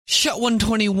Shot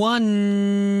 121.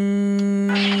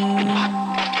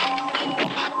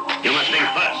 You must think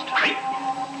first, right?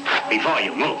 Before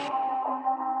you move.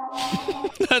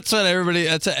 That's what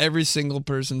every single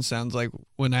person sounds like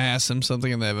when I ask them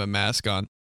something and they have a mask on.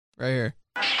 Right here.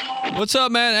 What's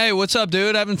up, man? Hey, what's up,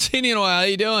 dude? I haven't seen you in a while. How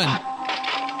you doing?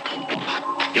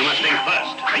 You must think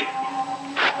first,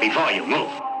 right? Before you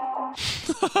move.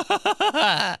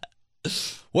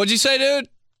 What'd you say, dude?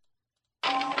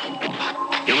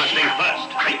 You must think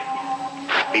first,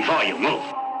 right? Before you move.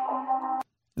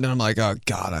 Then I'm like, oh,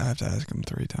 God, I have to ask him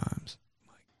 3 times.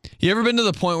 You ever been to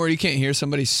the point where you can't hear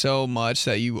somebody so much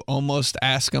that you almost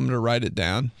ask them to write it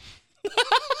down?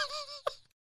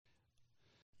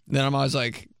 Then I'm always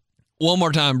like, one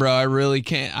more time, bro. I really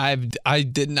can't. I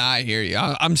did not hear you.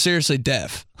 I'm seriously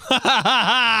deaf.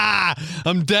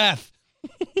 I'm deaf.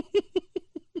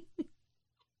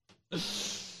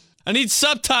 I need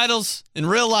subtitles in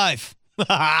real life.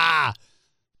 And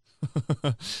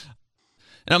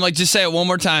I'm like, just say it one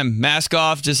more time. Mask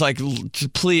off. Just like,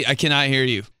 please, I cannot hear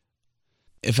you.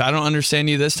 If I don't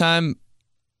understand you this time,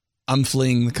 I'm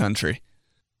fleeing the country.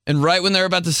 And right when they're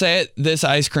about to say it, this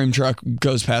ice cream truck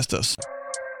goes past us.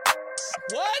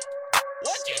 What?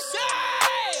 What'd you say?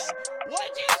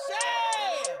 What'd you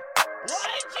say?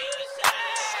 What'd you say?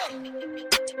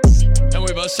 And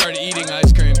we both started eating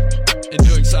ice cream and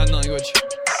doing sign language.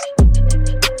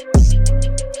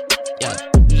 Yeah,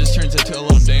 it just turns into a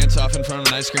little dance off in front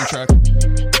of an ice cream truck.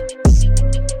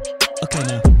 Okay,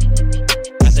 now.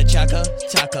 Got the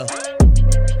taco.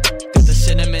 Got the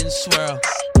cinnamon swirl.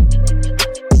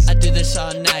 I do this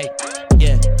all night,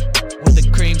 yeah, with the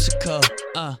creamsicle,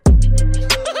 That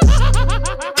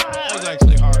was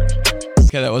actually hard.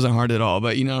 Okay, that wasn't hard at all,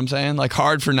 but you know what I'm saying? Like,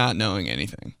 hard for not knowing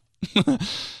anything.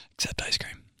 Except ice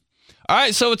cream. All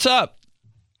right, so what's up?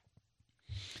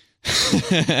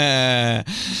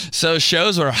 So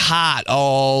shows were hot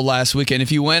all last weekend.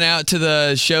 If you went out to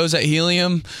the shows at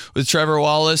Helium with Trevor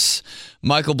Wallace,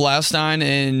 Michael Blaustein,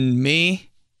 and me,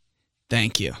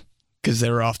 thank you. Because they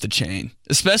were off the chain.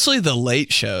 Especially the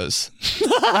late shows.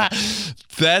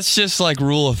 That's just like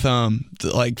rule of thumb.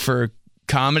 Like for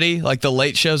comedy, like the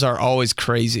late shows are always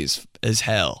crazy as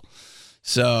hell.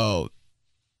 So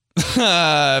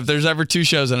if there's ever 2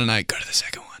 shows in a night, go to the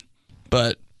second one.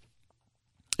 But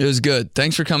it was good.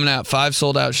 Thanks for coming out. 5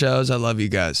 sold out shows. I love you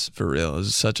guys. For real. It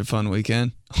was such a fun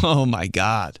weekend. Oh my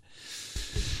God.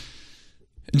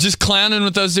 Just clowning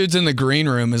with those dudes in the green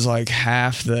room is like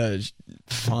half the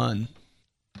fun.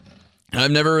 I've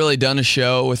never really done a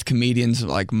show with comedians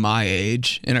like my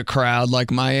age in a crowd like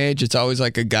my age. It's always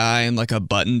like a guy in like a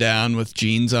button down with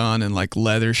jeans on and like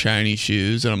leather shiny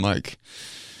shoes. And I'm like,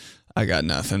 I got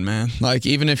nothing, man. Like,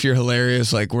 even if you're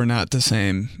hilarious, like we're not the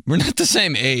same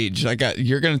age. Like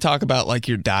you're going to talk about like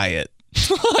your diet.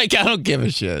 Like, I don't give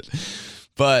a shit,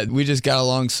 but we just got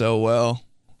along so well.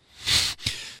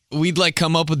 We'd like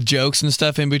come up with jokes and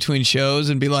stuff in between shows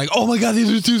and be like, oh my God,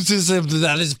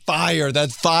 that is fire.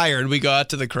 That's fire. And we go out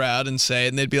to the crowd and say it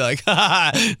and they'd be like,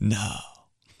 no.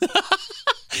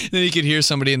 Then you could hear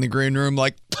somebody in the green room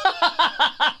like,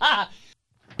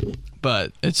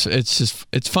 but it's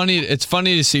funny. It's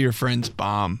funny to see your friends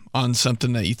bomb on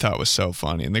something that you thought was so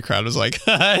funny. And the crowd was like,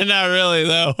 not really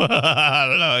though. I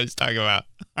don't know what he's talking about.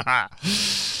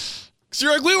 So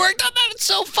you're like, we worked on that, it's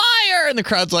so fire. And the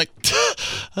crowd's like,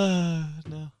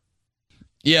 no.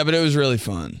 Yeah, but it was really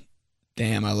fun.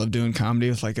 Damn, I love doing comedy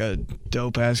with like a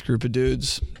dope ass group of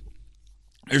dudes.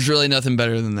 There's really nothing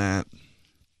better than that.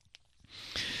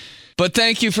 But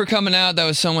thank you for coming out. That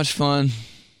was so much fun.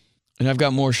 And I've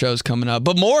got more shows coming up.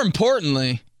 But more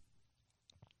importantly,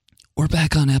 we're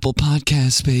back on Apple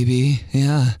Podcasts, baby.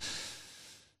 Yeah.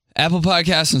 Apple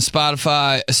Podcasts and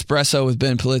Spotify. Espresso with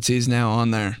Ben Polizzi is now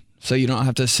on there. So you don't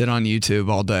have to sit on YouTube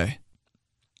all day.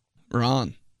 We're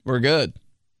on. We're good.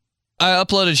 I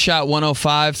uploaded shot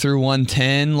 105 through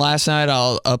 110 last night.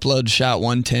 I'll upload shot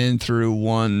 110 through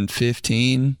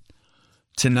 115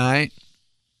 tonight.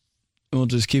 We'll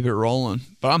just keep it rolling.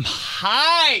 But I'm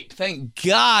hyped. Thank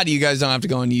God you guys don't have to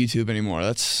go on YouTube anymore.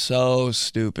 That's so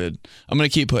stupid. I'm going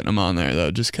to keep putting them on there, though,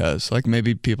 just because. Like,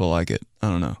 maybe people like it. I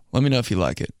don't know. Let me know if you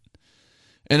like it.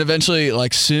 And eventually,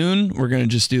 like, soon, we're going to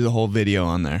just do the whole video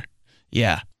on there.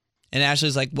 Yeah. And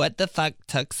Ashley's like, what the fuck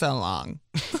took so long?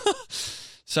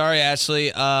 Sorry,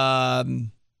 Ashley.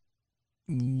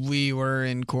 We were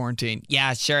in quarantine.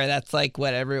 Yeah, sure. That's like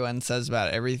what everyone says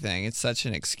about everything. It's such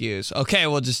an excuse. Okay,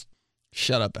 well, just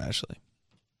shut up, Ashley.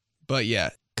 But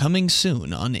yeah, coming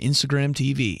soon on Instagram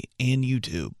TV and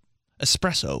YouTube.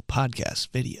 Espresso podcast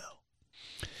video.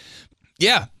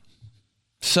 Yeah.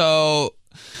 So,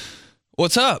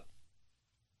 what's up?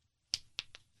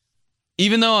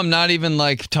 even though I'm not even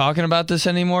like talking about this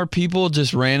anymore, people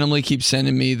just randomly keep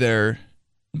sending me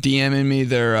DMing me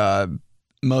their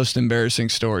most embarrassing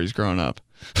stories growing up.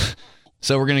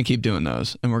 So we're going to keep doing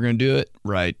those, and we're going to do it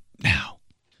right now.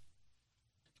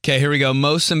 Okay, here we go.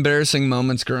 Most embarrassing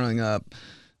moments growing up.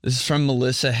 This is from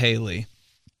Melissa Haley.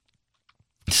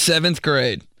 7th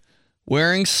grade.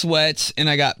 Wearing sweats, and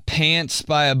I got pantsed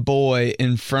by a boy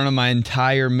in front of my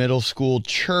entire middle school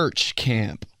church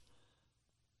camp.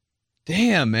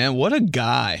 Damn, man, what a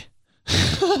guy.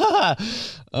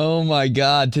 Oh my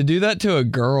God. To do that to a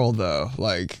girl, though,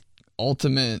 like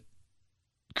ultimate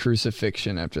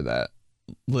crucifixion after that.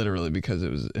 Literally, because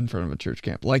it was in front of a church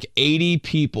camp. Like 80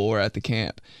 people were at the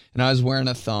camp, and I was wearing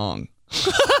a thong.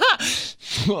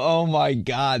 Oh my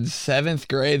God, 7th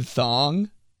grade thong?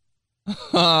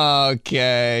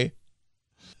 Okay.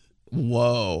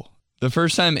 Whoa. The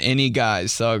first time any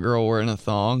guys saw a girl wearing a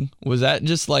thong, was that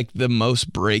just like the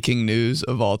most breaking news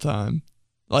of all time?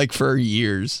 Like for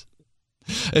years.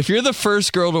 If you're the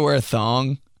first girl to wear a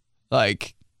thong,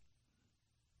 like,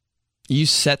 you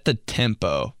set the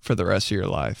tempo for the rest of your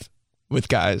life with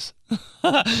guys.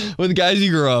 With guys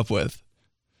you grew up with.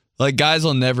 Like, guys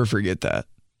will never forget that.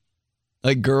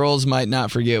 Like, girls might not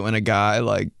forget when a guy,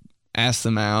 like, asked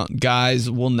them out.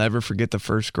 Guys will never forget the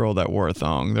first girl that wore a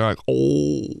thong. They're like,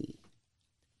 oh.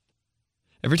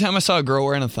 Every time I saw a girl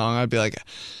wearing a thong, I'd be like,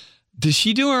 does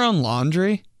she do her own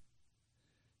laundry?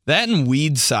 That and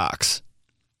weed socks.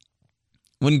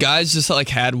 When guys just, like,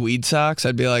 had weed socks,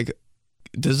 I'd be like,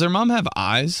 does their mom have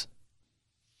eyes?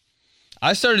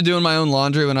 I started doing my own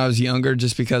laundry when I was younger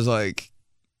just because, like,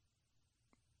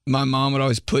 my mom would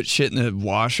always put shit in the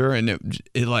washer and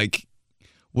it like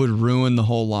would ruin the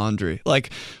whole laundry. Like,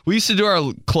 we used to do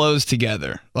our clothes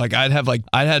together. Like, I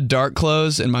had dark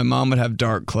clothes and my mom would have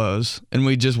dark clothes, and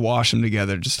we'd just wash them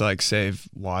together just to like save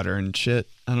water and shit.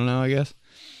 I don't know, I guess.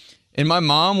 And my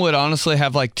mom would honestly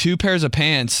have like 2 pairs of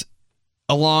pants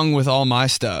along with all my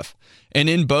stuff. And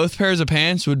in both pairs of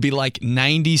pants would be like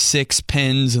 96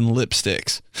 pens and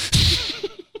lipsticks.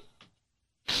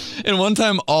 And one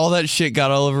time all that shit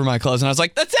got all over my clothes and I was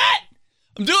like, that's it!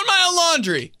 I'm doing my own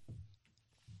laundry.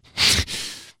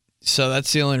 So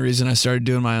that's the only reason I started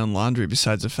doing my own laundry,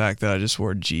 besides the fact that I just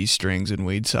wore G-strings and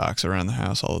weed socks around the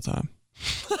house all the time.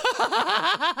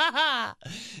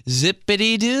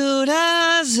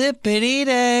 Zippity-doo-dah,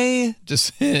 zippity-day.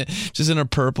 Just in a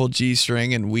purple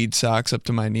G-string and weed socks up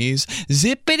to my knees.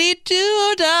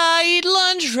 Zippity-doo-dah, eat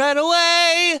lunch right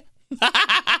away.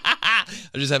 I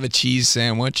just have a cheese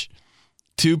sandwich.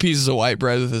 2 pieces of white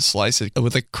bread with a slice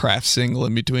with a Kraft single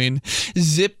in between.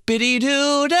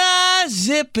 Zippity-doo-dah,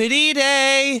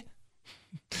 zippity-day.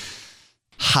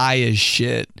 High as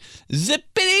shit.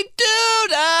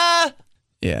 Zippity-doo-dah.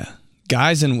 Yeah.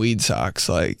 Guys in weed socks,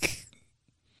 like,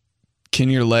 can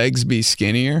your legs be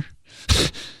skinnier?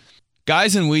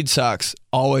 Guys in weed socks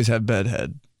always have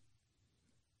bedhead.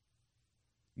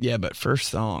 Yeah, but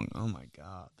first thong. Oh my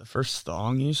God. The first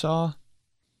thong you saw?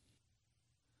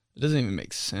 It doesn't even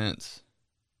make sense.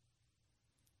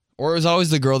 Or it was always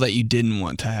the girl that you didn't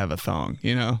want to have a thong,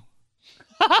 you know?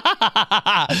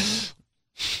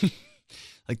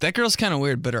 Like, that girl's kind of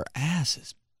weird, but her ass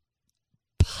is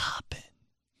popping.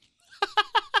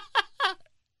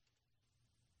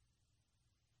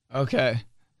 Okay.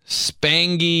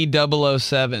 Spangy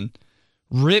 007.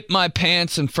 Ripped my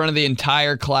pants in front of the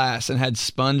entire class and had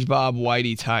SpongeBob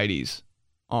whitey tighties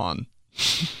on.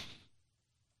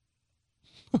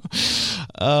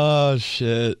 Oh,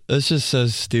 shit. That's just so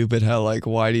stupid how, like,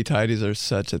 whitey tighties are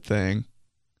such a thing.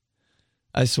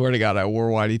 I swear to God, I wore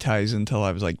whitey tighties until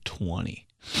I was, like, 20.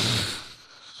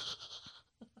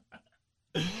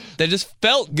 They just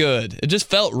felt good. It just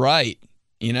felt right,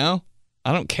 you know?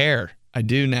 I don't care. I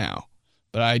do now,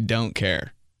 but I don't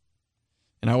care.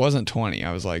 And I wasn't 20.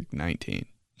 I was, like, 19.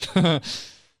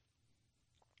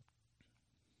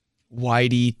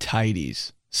 Whitey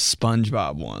tighties.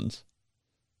 SpongeBob ones.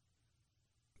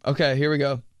 Okay, here we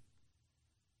go.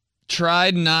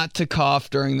 Tried not to cough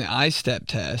during the I-step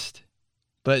test,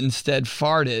 but instead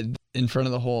farted in front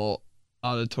of the whole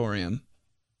auditorium.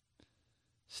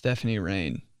 Stephanie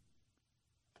Rain.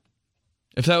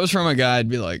 If that was from a guy, I'd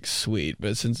be like, sweet.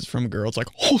 But since it's from a girl, it's like,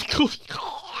 oh, God.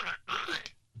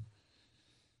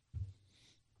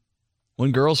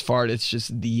 When girls fart, it's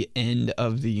just the end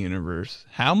of the universe.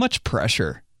 How much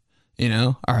pressure, you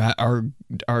know,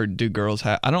 do girls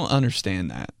have? I don't understand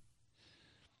that.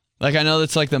 Like, I know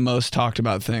that's like the most talked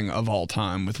about thing of all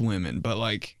time with women, but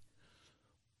like,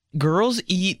 girls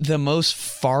eat the most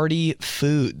farty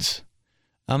foods.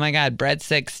 Oh my God,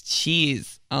 breadsticks,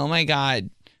 cheese. Oh my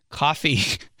God, coffee.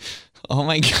 Oh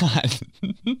my God.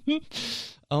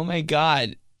 Oh my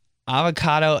God.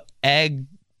 Avocado egg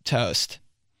toast.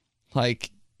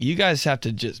 Like, you guys have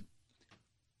to just...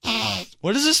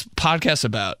 What is this podcast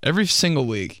about? Every single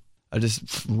week, I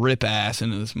just rip ass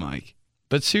into this mic.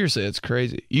 But seriously, it's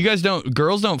crazy. You guys don't...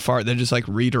 Girls don't fart. They just, like,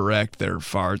 redirect their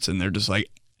farts, and they're just like...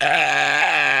 Ah!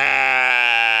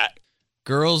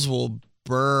 Girls will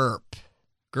burp.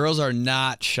 Girls are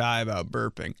not shy about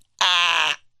burping.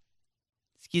 Ah!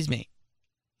 Excuse me.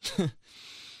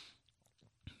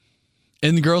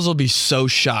 And the girls will be so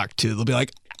shocked, too. They'll be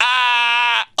like,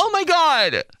 ah! Oh, my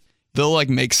God! They'll, like,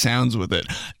 make sounds with it.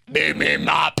 Me, me,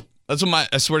 mop. That's what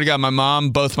I swear to God, my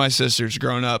mom, both my sisters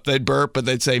growing up, they'd burp, but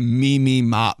they'd say, me, me,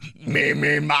 mop. Me,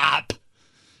 me, mop.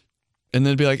 And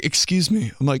they'd be like, excuse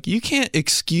me. I'm like, you can't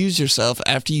excuse yourself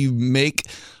after you make,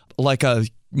 like, a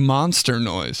monster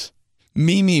noise.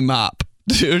 Me, me, mop.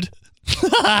 Dude.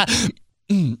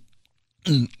 Me,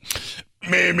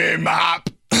 me, mop.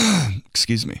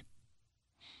 Excuse me.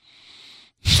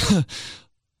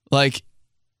 Like,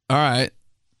 all right.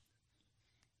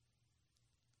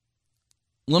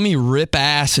 Let me rip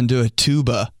ass into a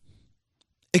tuba.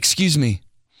 Excuse me.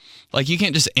 Like, you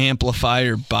can't just amplify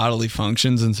your bodily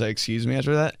functions and say, excuse me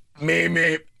after that. Me,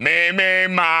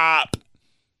 mop.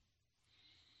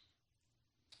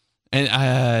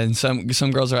 And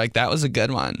some girls are like, that was a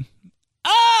good one.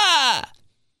 Ah!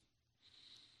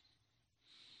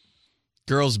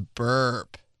 Girls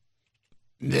burp.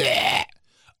 Blech.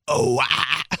 Oh,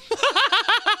 ah.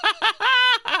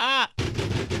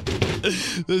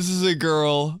 This is a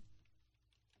girl.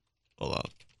 Hold on.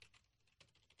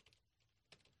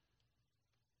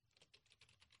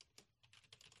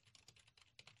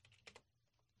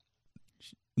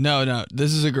 No.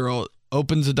 This is a girl.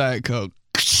 Opens a Diet Coke.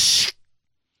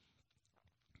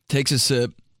 Takes a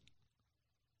sip.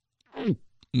 And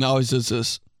always does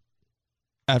this.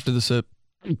 After the sip.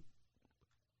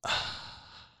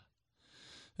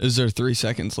 Is there 3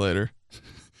 seconds later?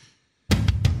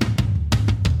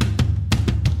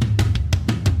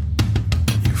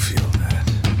 You feel that?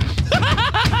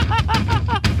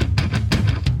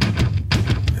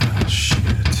 Oh,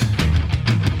 shit.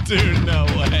 Dude, no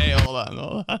way. Hold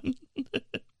on.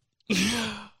 You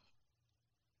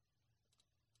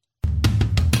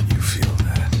feel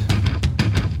that?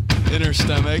 In her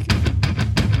stomach.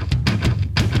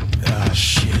 Ah,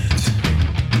 shit.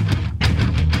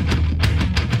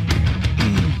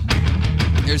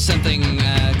 There's something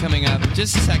coming up.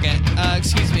 Just a second.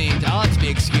 Excuse me. I'll have to be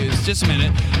excused. Just a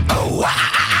minute. Oh,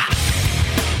 wow.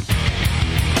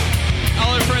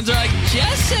 All her friends are like,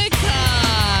 Jessica.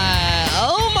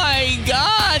 Oh, my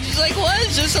God. She's like, what?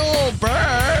 It's just a little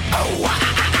burp. Oh, wow.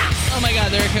 Oh, my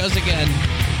God. There it goes again.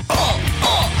 Oh,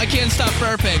 I can't stop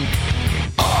burping.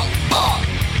 Oh,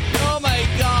 my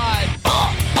God.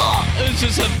 It's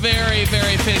just a very,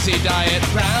 very fizzy diet.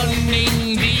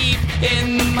 Drowning deep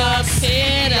in the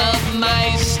pit of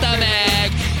my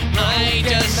stomach. I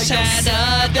just had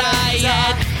a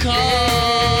Diet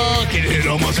Coke. It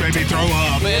almost made me throw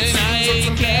up. And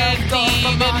I can't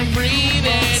even breathe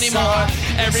anymore.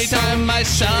 Every time I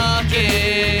suck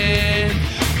in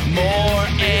more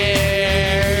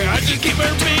air, I just keep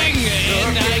burping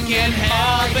and I can't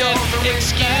help it.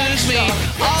 Excuse me.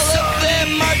 All of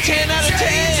them are 10 out of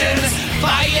 10.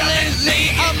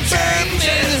 Violently I'm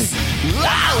burping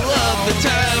all of the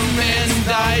time, and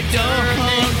I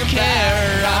don't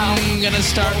care. I'm gonna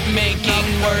start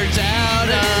making words out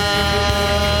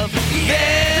of them.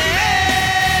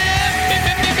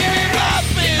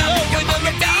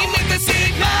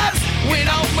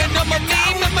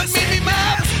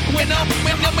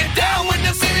 When down when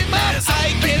the city maps,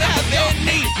 I can't have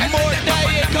any more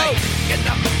Diet Coke.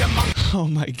 Oh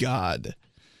my God.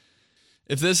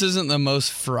 If this isn't the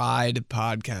most fried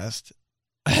podcast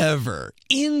ever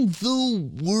in the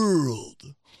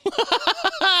world.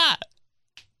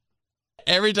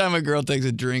 Every time a girl takes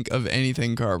a drink of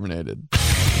anything carbonated.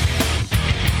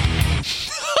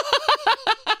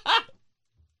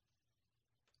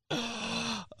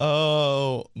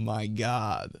 Oh my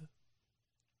God.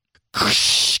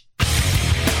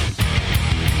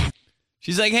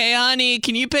 She's like, hey, honey,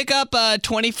 can you pick up a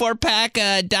 24-pack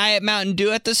Diet Mountain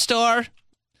Dew at the store?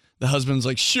 The husband's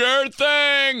like, sure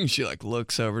thing. She like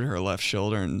looks over to her left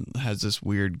shoulder and has this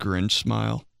weird Grinch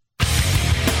smile.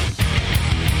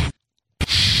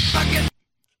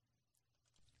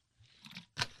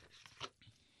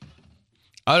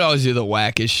 I'd always do the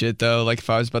wackest shit, though. Like, if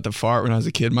I was about to fart when I was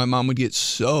a kid, my mom would get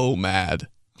so mad.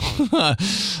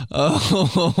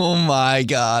 Oh, my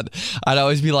God. I'd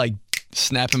always be like,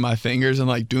 snapping my fingers and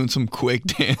like doing some quick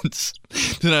dance.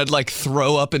 Then I'd like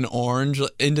throw up an orange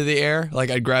into the air. Like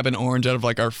I'd grab an orange out of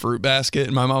like our fruit basket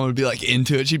and my mom would be like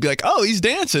into it. She'd be like, oh, he's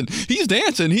dancing, he's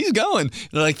going.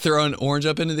 And I'd like throw an orange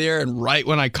up into the air, and right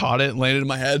when I caught it and landed in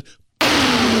my head,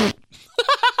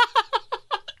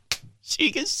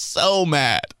 she gets so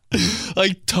mad,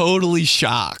 like totally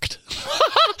shocked.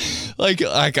 Like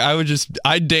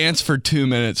I'd dance for 2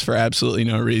 minutes for absolutely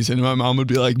no reason. My mom would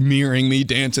be like mirroring me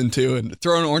dancing too and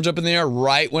throw an orange up in the air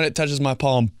right when it touches my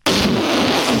palm.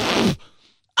 Oh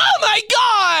my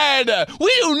God,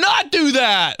 we do not do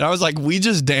that. And I was like, we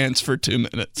just dance for 2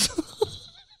 minutes.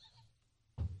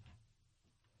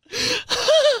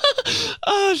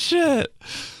 Oh shit.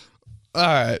 All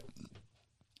right,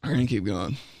 we're gonna keep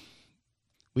going.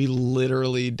 We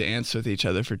literally danced with each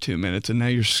other for 2 minutes and now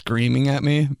you're screaming at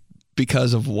me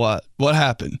because of what? What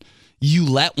happened? You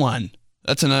let one.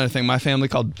 That's another thing. My family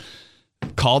called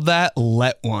that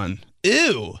let one.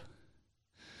 Ew.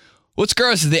 What's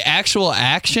gross? The actual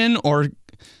action or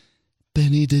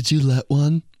Benny, did you let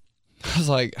one? I was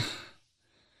like,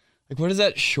 what is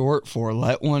that short for?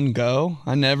 Let one go?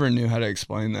 I never knew how to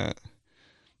explain that.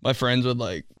 My friends would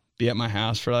like be at my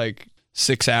house for like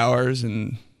 6 hours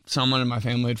and someone in my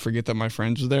family would forget that my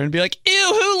friends was there and be like, ew,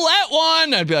 who let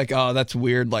one? I'd be like, oh, that's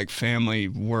weird, like family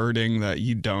wording that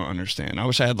you don't understand. I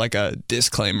wish I had like a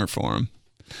disclaimer for them.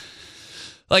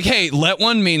 Like, hey, let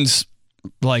one means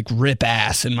like rip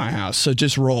ass in my house, so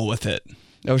just roll with it.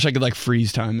 I wish I could like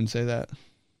freeze time and say that.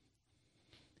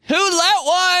 Who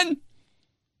let one?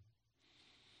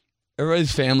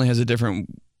 Everybody's family has a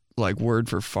different like word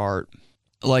for fart.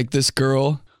 Like this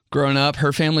girl growing up,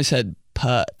 her family said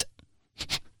put.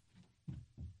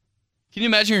 Can you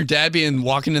imagine your dad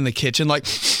walking in the kitchen like,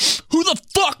 who the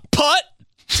fuck put?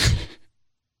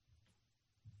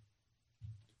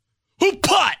 Who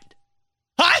put?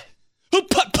 Huh? Who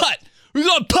put? We're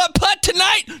going putt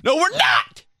tonight? No, we're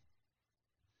not.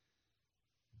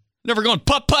 Never going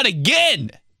putt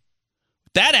again.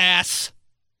 That ass.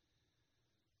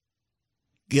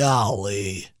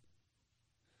 Golly.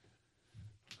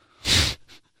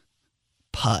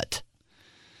 Putt.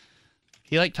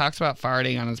 He like talks about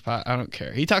farting on his pod. I don't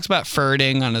care. He talks about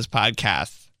farting on his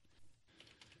podcast.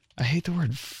 I hate the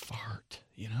word fart,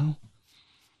 you know?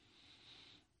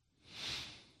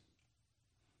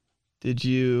 Did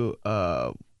you,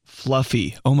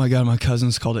 fluffy. Oh my God, my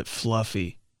cousins called it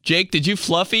fluffy. Jake, did you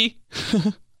fluffy?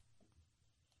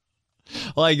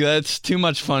 Like, that's too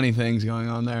much funny things going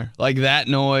on there. Like that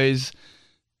noise,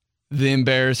 the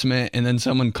embarrassment, and then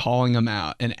someone calling him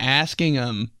out and asking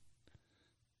him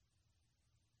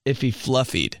if he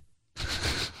fluffied.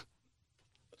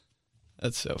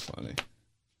 That's so funny.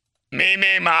 Me,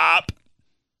 mop.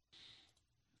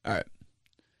 All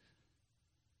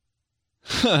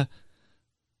right.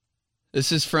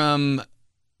 This is from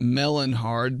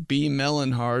Melonhard. B.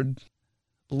 Melonhard.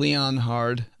 Leon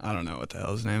Hard. I don't know what the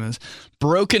hell his name is.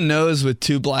 Broken nose with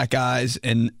 2 black eyes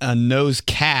and a nose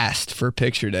cast for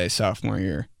picture day sophomore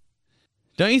year.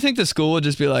 Don't you think the school would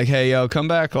just be like, hey, yo, come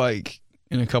back like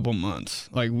in a couple months.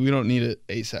 Like, we don't need it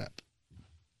ASAP.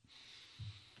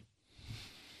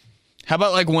 How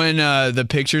about like when the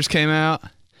pictures came out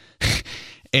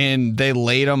and they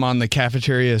laid them on the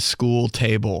cafeteria school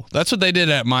table? That's what they did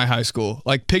at my high school.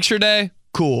 Like picture day,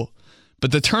 cool.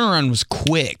 But the turnaround was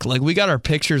quick. Like we got our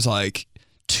pictures like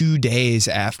 2 days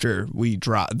after we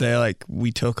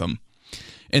took them.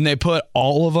 And they put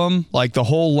all of them, like the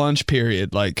whole lunch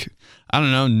period, like, I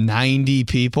don't know, 90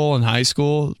 people in high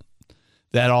school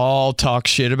that all talk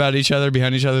shit about each other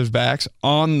behind each other's backs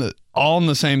all in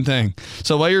the same thing.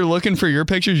 So while you're looking for your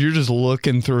pictures, you're just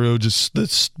looking through just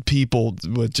the people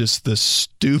with just the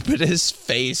stupidest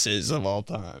faces of all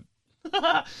time.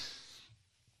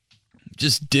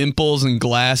 Just dimples and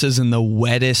glasses and the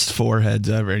wettest foreheads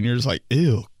ever. And you're just like,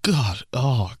 ew, God,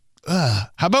 oh, How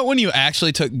about when you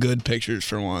actually took good pictures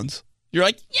for once? You're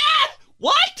like, yeah,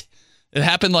 what? It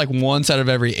happened like once out of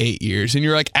every 8 years. And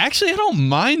you're like, actually, I don't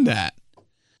mind that.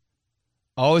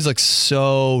 I always look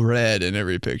so red in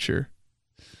every picture.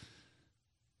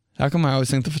 How come I always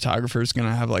think the photographer is going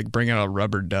to have like bring out a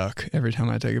rubber duck every time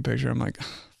I take a picture? I'm like,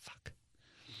 oh, fuck.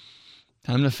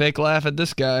 Time to fake laugh at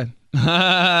this guy.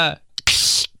 Yeah,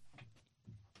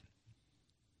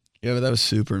 but that was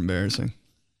super embarrassing.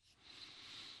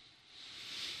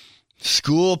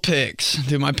 School pics.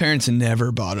 Dude, my parents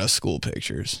never bought us school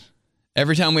pictures.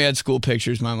 Every time we had school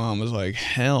pictures, my mom was like,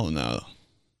 hell no.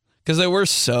 Because they were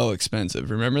so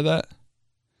expensive. Remember that?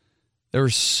 They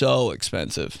were so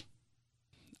expensive.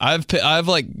 I've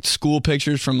like school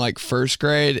pictures from like first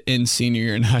grade and senior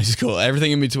year in high school.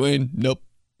 Everything in between, nope.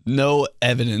 No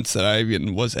evidence that I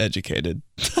even was educated.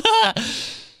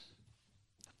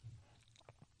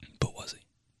 But was he?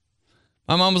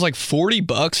 My mom was like,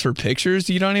 $40 for pictures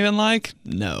you don't even like?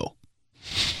 No.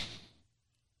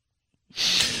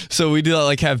 So we do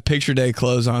like have picture day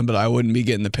clothes on, but I wouldn't be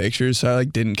getting the pictures. So I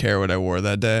like didn't care what I wore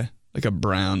that day. Like a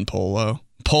brown polo.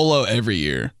 Polo every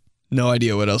year. No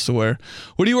idea what else to wear.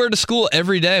 What do you wear to school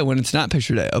every day when it's not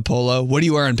picture day? A polo. What do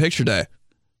you wear on picture day?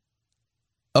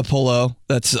 A polo.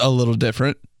 That's a little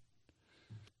different.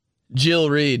 Jill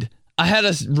Reed. I had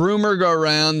a rumor go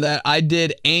around that I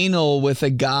did anal with a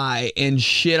guy and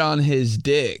shit on his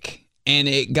dick. And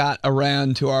it got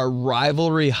around to our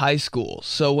rivalry high school.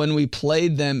 So when we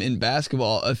played them in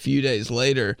basketball a few days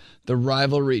later, the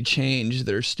rivalry changed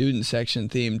their student section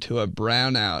theme to a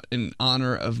brownout in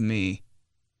honor of me.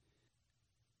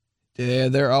 Yeah,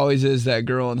 there always is that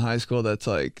girl in high school that's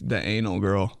like the anal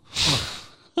girl.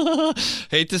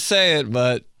 Hate to say it,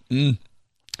 but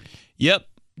yep.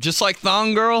 Just like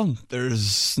thong girl,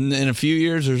 there's in a few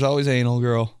years, there's always anal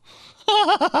girl.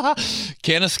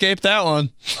 Can't escape that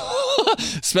one.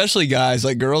 Especially guys,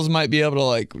 like girls might be able to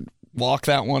like walk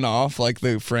that one off. Like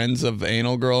the friends of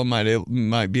anal girl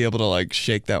might be able to like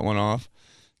shake that one off.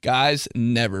 Guys,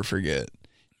 never forget.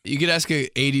 You could ask a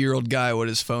 80-year-old guy what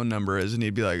his phone number is, and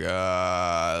he'd be like,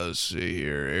 let's see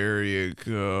here, area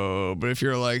code. But if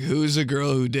you're like, who's the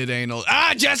girl who did anal?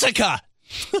 Jessica!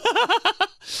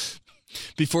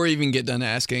 Before you even get done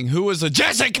asking, who was the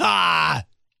Jessica?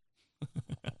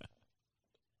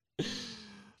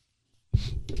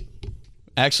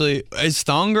 Actually, is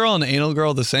thong girl and anal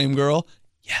girl the same girl?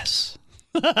 Yes.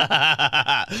 It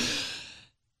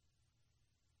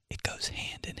goes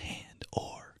hand in hand,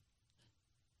 or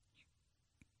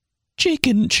cheek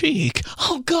in cheek.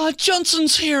 Oh God,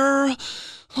 Johnson's here.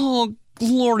 Oh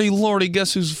lordy,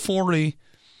 guess who's 40?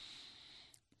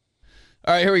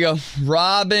 All right, here we go.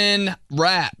 Robin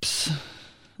raps.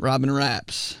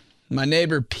 My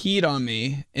neighbor peed on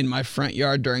me in my front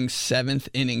yard during 7th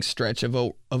inning stretch of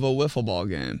a wiffle ball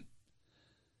game.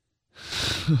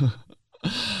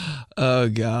 Oh,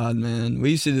 God, man.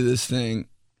 We used to do this thing.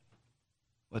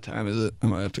 What time is it? I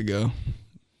might have to go.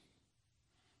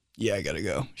 Yeah, I got to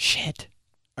go. Shit.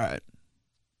 All right.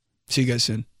 See you guys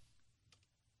soon.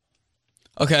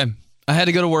 Okay. I had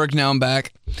to go to work. Now I'm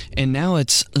back. And now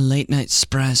it's Late Night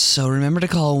Express. So remember to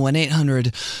call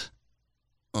 1-800.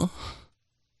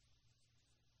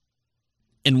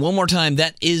 And one more time,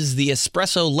 that is the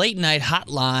Espresso Late Night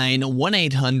Hotline,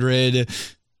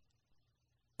 1-800.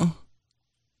 Oh.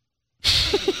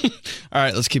 All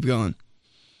right, let's keep going.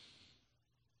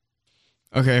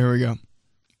 Okay, here we go.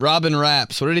 Robin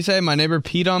raps. What did he say? My neighbor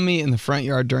peed on me in the front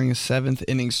yard during a 7th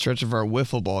inning stretch of our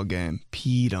wiffle ball game.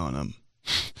 Peed on him.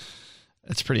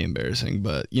 That's pretty embarrassing,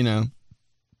 but, you know,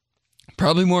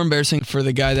 probably more embarrassing for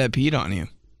the guy that peed on you,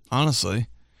 honestly.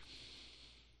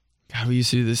 God, we used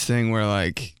to do this thing where,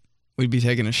 like, we'd be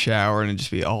taking a shower and it'd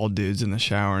just be all dudes in the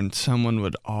shower and someone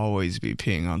would always be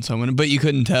peeing on someone, but you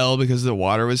couldn't tell because the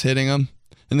water was hitting them.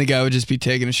 And the guy would just be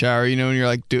taking a shower, you know, and you're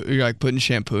like putting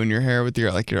shampoo in your hair with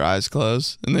your eyes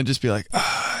closed, and then just be like,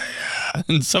 oh, yeah.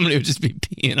 And somebody would just be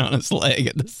peeing on his leg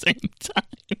at the same time.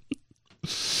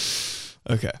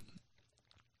 Okay.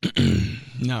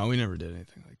 No, we never did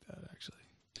anything like that, actually.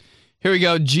 Here we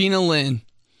go. Gina Lynn.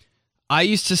 I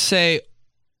used to say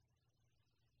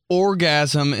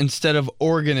orgasm instead of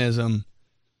organism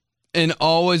and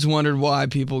always wondered why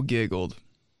people giggled.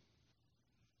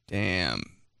 Damn.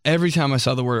 Every time I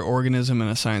saw the word organism in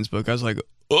a science book, I was like,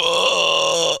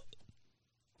 oh.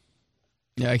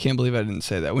 Yeah, I can't believe I didn't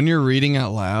say that. When you're reading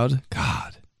out loud,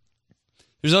 God.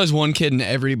 There's always one kid in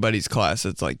everybody's class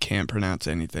that's like can't pronounce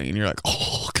anything. And you're like,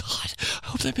 oh, God, I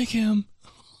hope they pick him.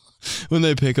 When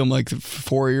they pick him, like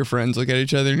 4 of your friends look at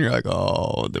each other and you're like,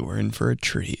 oh, we're in for a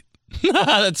treat.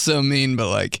 That's so mean. But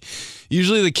like,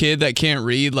 usually the kid that can't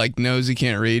read, like knows he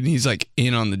can't read. And he's like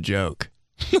in on the joke.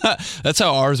 That's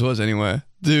how ours was anyway.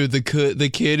 Dude, the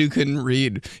kid who couldn't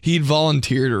read, he'd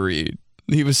volunteer to read.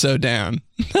 He was so down.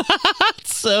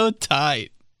 So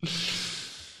tight.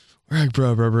 We're like,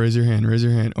 bro, raise your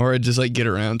hand. Or I'd just like get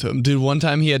around to him. Dude, one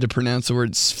time he had to pronounce the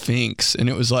word sphinx, and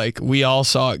it was like, we all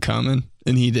saw it coming,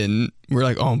 and he didn't. We're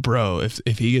like, oh, bro,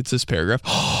 if he gets this paragraph,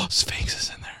 oh, sphinx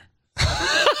is in there.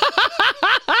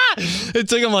 It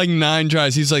took him like 9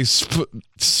 tries. He's like, and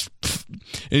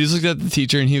he just looked at the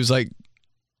teacher, and he was like,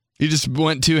 he just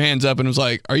went 2 hands up and was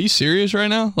like, are you serious right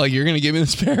now? Like, you're going to give me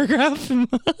this paragraph?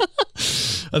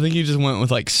 I think he just went with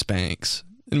like Spanx.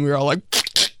 And we were all like,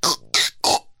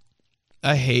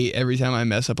 I hate every time I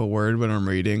mess up a word when I'm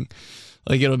reading.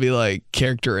 Like it'll be like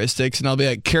characteristics, and I'll be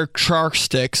like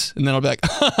characteristics, and then I'll be like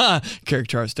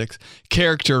characteristics.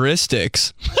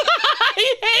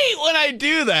 I hate when I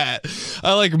do that.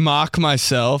 I like mock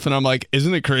myself, and I'm like,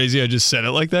 isn't it crazy I just said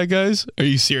it like that, guys? Are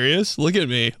you serious? Look at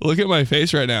me. Look at my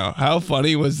face right now. How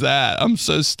funny was that? I'm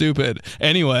so stupid.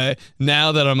 Anyway,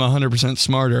 now that I'm 100%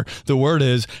 smarter, the word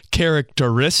is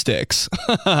characteristics.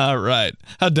 Right.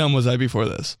 How dumb was I before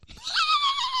this?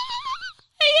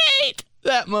 I hate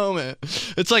that moment.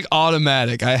 It's like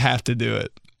automatic. I have to do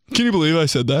it. Can you believe I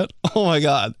said that? Oh my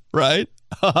God. Right?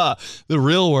 The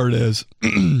real word is,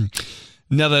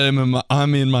 now that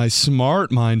I'm in my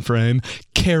smart mind frame,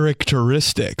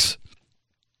 characteristics.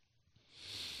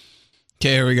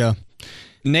 Okay, here we go.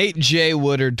 Nate J.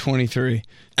 Woodard, 23.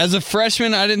 As a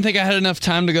freshman, I didn't think I had enough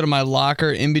time to go to my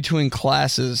locker in between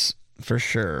classes. For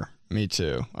sure. Me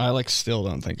too. I still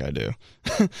don't think I do.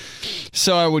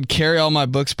 So I would carry all my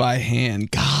books by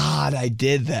hand. God, I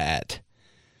did that.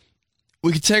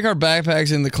 We could take our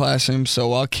backpacks in the classroom, so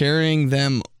while carrying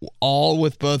them all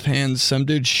with both hands, some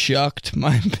dude shucked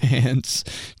my pants,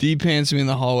 de-pants me in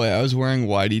the hallway. I was wearing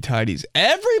whitey-tighties.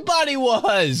 Everybody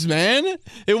was, man.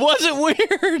 It wasn't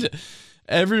weird.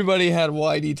 Everybody had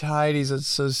whitey-tighties. It's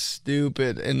so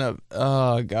stupid. And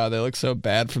oh, God, they look so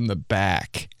bad from the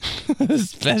back.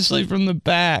 Especially from the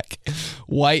back.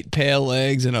 White, pale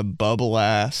legs and a bubble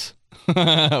ass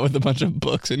with a bunch of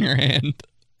books in your hand.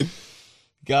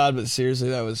 God, but seriously,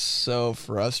 that was so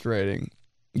frustrating.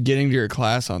 Getting to your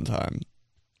class on time.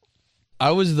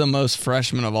 I was the most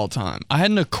freshman of all time. I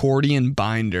had an accordion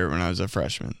binder when I was a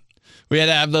freshman. We had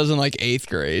to have those in 8th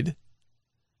grade.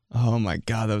 Oh my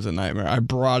God, that was a nightmare. I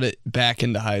brought it back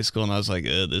into high school and I was like,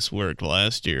 this worked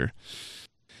last year.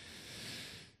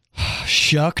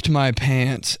 Shucked my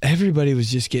pants. Everybody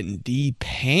was just getting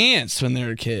de-pants when they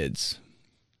were kids.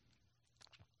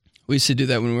 We used to do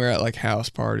that when we were at house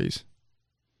parties.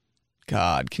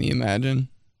 God, can you imagine?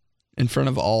 In front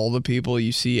of all the people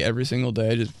you see every single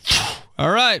day, just,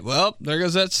 all right, well, there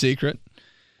goes that secret.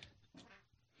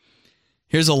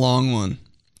 Here's a long one.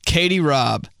 Katie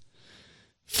Robb.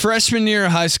 Freshman year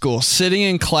of high school, sitting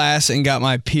in class and got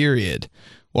my period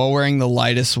while wearing the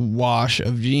lightest wash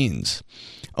of jeans.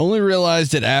 Only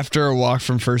realized it after a walk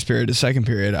from first period to second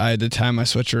period. I had to tie my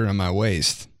sweatshirt on my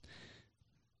waist.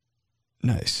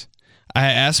 Nice. I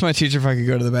asked my teacher if I could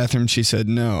go to the bathroom. She said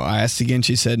no. I asked again.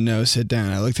 She said no. Sit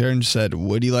down. I looked at her and said,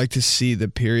 would you like to see the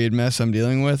period mess I'm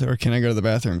dealing with, or can I go to the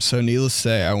bathroom? So needless to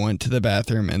say, I went to the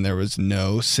bathroom and there was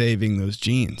no saving those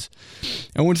jeans.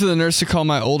 I went to the nurse to call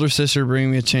my older sister to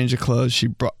bring me a change of clothes. She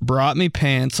brought me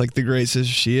pants like the great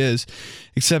sister she is,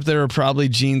 except they were probably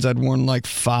jeans I'd worn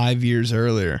 5 years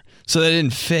earlier. So they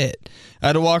didn't fit. I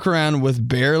had to walk around with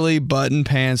barely buttoned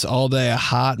pants all day, a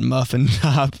hot muffin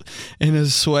top, and a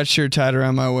sweatshirt tied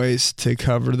around my waist to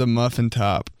cover the muffin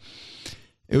top.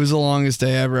 It was the longest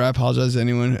day ever. I apologize to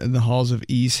anyone in the halls of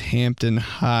East Hampton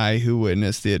High who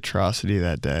witnessed the atrocity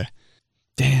that day.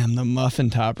 Damn, the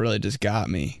muffin top really just got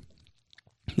me.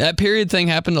 That period thing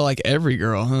happened to every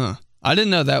girl, huh? I didn't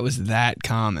know that was that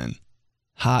common.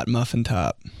 Hot muffin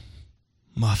top.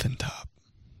 Muffin top.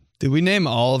 Did we name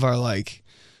all of our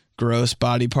gross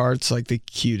body parts the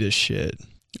cutest shit?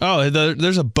 Oh,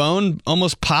 there's a bone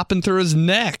almost popping through his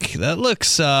neck. That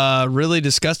looks really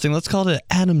disgusting. Let's call it an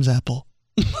Adam's apple.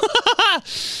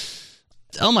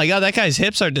 Oh my God, that guy's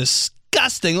hips are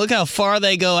disgusting. Look how far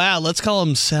they go out. Let's call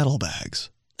them saddlebags.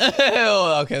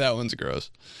 Okay, that one's gross.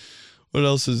 What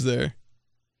else is there?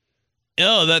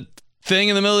 Oh, that thing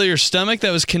in the middle of your stomach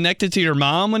that was connected to your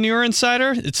mom when you were inside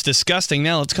her? It's disgusting.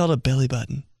 Now let's call it a belly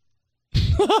button.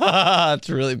 It's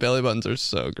really, belly buttons are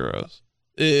so gross.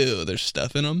 Ew, there's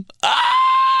stuff in them.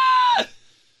 Ah!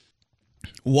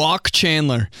 Walk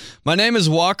Chandler. My name is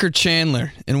Walker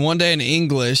Chandler, and one day in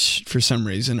English, for some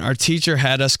reason, our teacher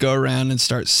had us go around and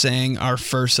start saying our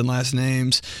first and last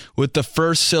names with the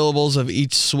first syllables of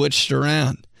each switched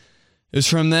around. It was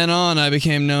from then on I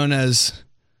became known as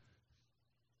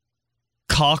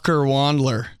Cocker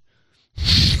Wandler.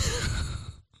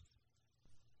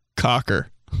 Cocker.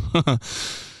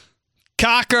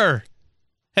 Cocker.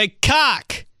 Hey,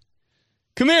 cock.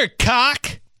 Come here,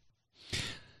 cock.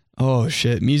 Oh,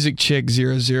 shit. Music Chick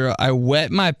 00. I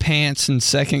wet my pants in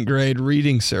second grade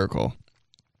reading circle.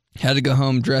 Had to go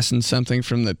home dressed in something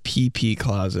from the pee-pee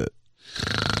closet.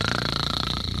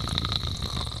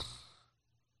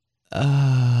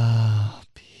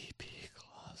 Pee-pee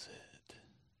closet.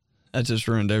 That just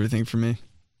ruined everything for me.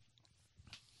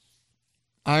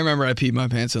 I remember I peed my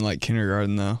pants in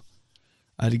kindergarten, though.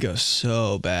 I had to go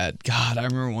so bad. God, I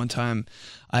remember one time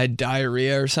I had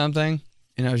diarrhea or something,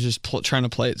 and I was just trying to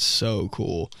play it so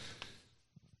cool.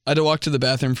 I had to walk to the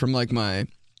bathroom from like my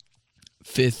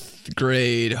 5th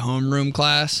grade homeroom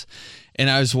class, and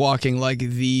I was walking like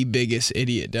the biggest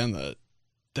idiot down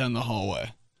the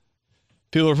hallway.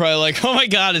 People were probably like, "Oh my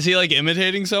God, is he like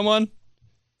imitating someone?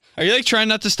 Are you like trying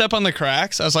not to step on the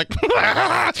cracks?" I was like,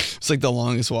 it's like the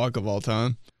longest walk of all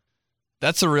time.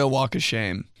 That's a real walk of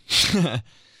shame.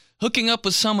 Hooking up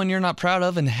with someone you're not proud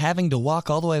of and having to walk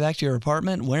all the way back to your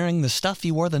apartment wearing the stuff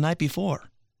you wore the night before.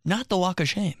 Not the walk of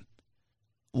shame.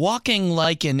 Walking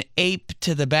like an ape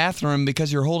to the bathroom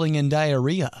because you're holding in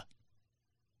diarrhea.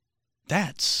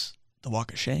 That's the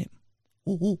walk of shame.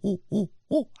 Ooh, ooh, ooh,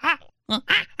 ooh, ah.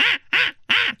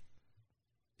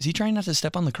 Is he trying not to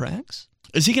step on the cracks?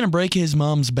 Is he going to break his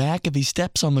mom's back if he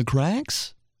steps on the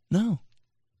cracks? No.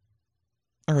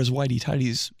 Or is Whitey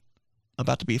Tighty's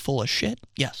about to be full of shit?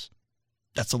 Yes.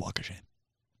 That's the walk of shame.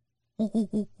 Ooh, ooh,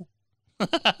 ooh.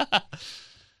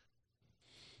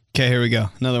 Okay, here we go.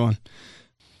 Another one.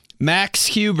 Max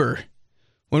Huber.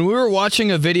 When we were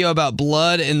watching a video about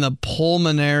blood in the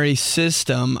pulmonary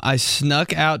system, I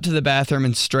snuck out to the bathroom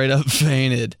and straight up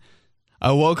fainted.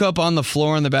 I woke up on the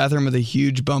floor in the bathroom with a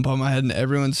huge bump on my head, and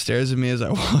everyone stares at me as I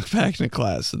walk back to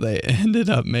class. So they ended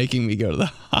up making me go to the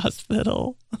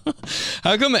hospital.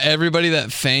 How come everybody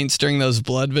that faints during those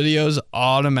blood videos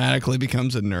automatically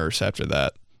becomes a nurse after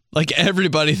that? Like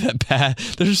everybody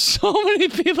that there's so many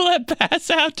people that pass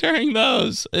out during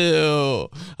those. Ew.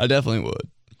 I definitely would.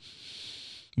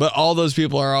 But all those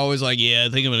people are always like, yeah, I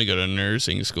think I'm going to go to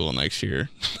nursing school next year.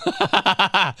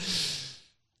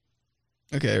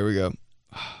 Okay, here we go.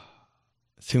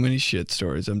 Too many shit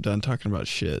stories. I'm done talking about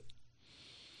shit.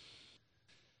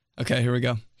 Okay, here we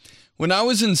go. When I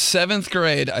was in 7th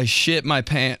grade, I shit my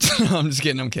pants. No, I'm just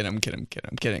kidding. I'm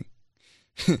kidding.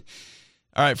 All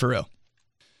right, for real.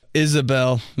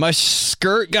 Isabel, my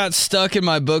skirt got stuck in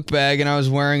my book bag and I was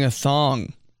wearing a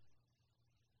thong.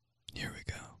 Here we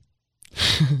go.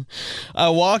 I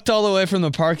walked all the way from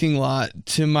the parking lot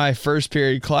to my first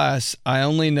period class. I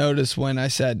only noticed when I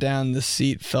sat down the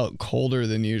seat felt colder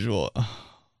than usual.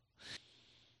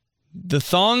 The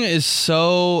thong is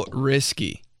so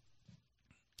risky.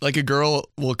 Like a girl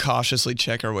will cautiously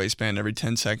check her waistband every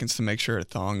 10 seconds to make sure her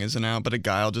thong isn't out, but a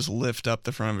guy will just lift up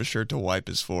the front of his shirt to wipe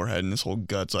his forehead, and his whole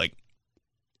gut's like,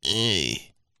 eh.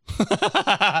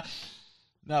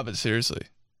 No, but seriously.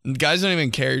 Guys don't even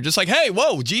care. You're just like, hey,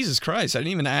 whoa, Jesus Christ. I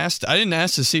didn't ask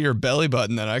to see your belly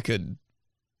button that I could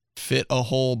fit a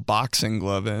whole boxing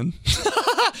glove in.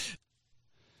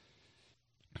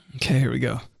 Okay, here we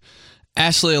go.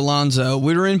 Ashley Alonso,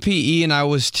 we were in PE and I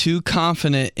was too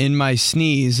confident in my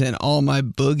sneeze and all my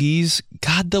boogies.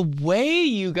 God, the way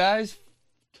you guys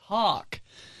talk.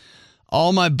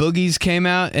 All my boogies came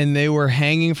out and they were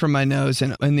hanging from my nose,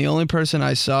 and the only person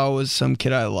I saw was some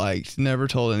kid I liked. Never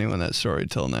told anyone that story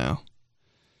till now.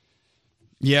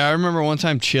 Yeah, I remember one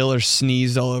time Chiller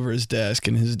sneezed all over his desk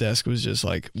and his desk was just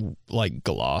like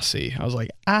glossy. I was like,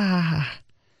 ah.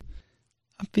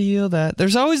 I feel that.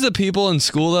 There's always the people in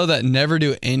school, though, that never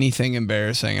do anything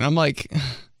embarrassing. And I'm like,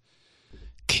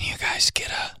 can you guys get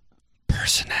a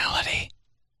personality?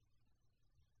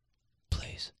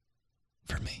 Please.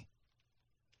 For me.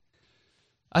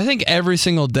 I think every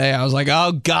single day I was like,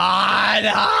 oh, God.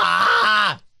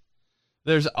 Ah!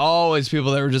 There's always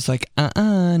people that were just like,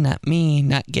 not me.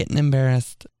 Not getting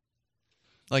embarrassed.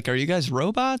 Like, are you guys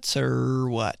robots or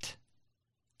what?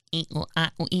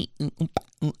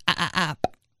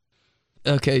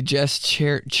 Okay, Jess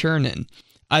Chernin.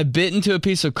 I bit into a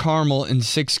piece of caramel in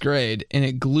 6th grade, and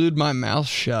it glued my mouth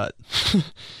shut.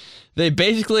 They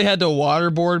basically had to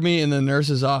waterboard me in the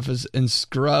nurse's office and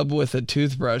scrub with a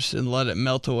toothbrush and let it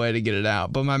melt away to get it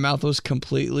out. But my mouth was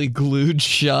completely glued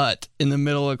shut in the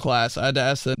middle of class. I had to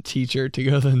ask the teacher to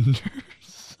go to the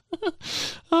nurse.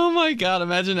 Oh my God,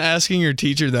 imagine asking your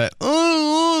teacher that.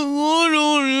 I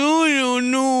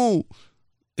don't know.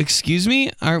 Excuse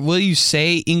me? Will you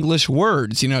say English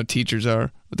words? You know how teachers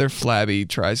are with their flabby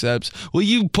triceps. Will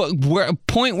you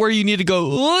point where you need to go?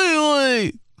 Oi,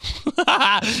 oi.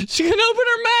 She can open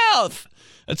her mouth.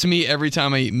 That's me every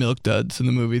time I eat Milk Duds in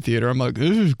the movie theater. I'm like,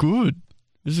 this is good.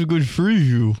 This is good for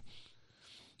you.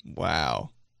 Wow.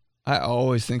 I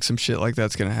always think some shit like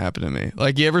that's going to happen to me.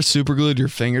 Like, you ever super glued your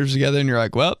fingers together and you're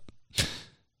like, well,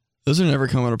 those are never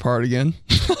coming apart again.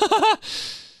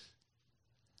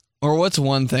 Or what's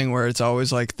one thing where it's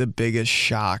always like the biggest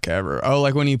shock ever? Oh,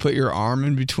 like when you put your arm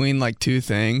in between like two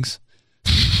things.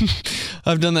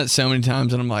 I've done that so many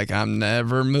times and I'm like, I'm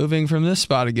never moving from this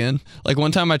spot again. Like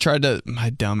one time I tried to, my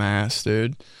dumb ass,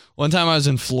 dude. One time I was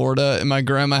in Florida and my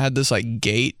grandma had this like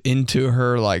gate into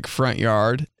her like front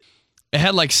yard. It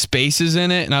had like spaces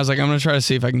in it, and I was like, I'm gonna try to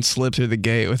see if I can slip through the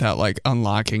gate without like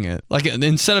unlocking it. Like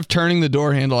instead of turning the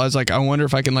door handle, I was like, I wonder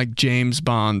if I can like James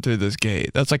Bond through this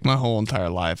gate. That's like my whole entire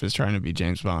life is trying to be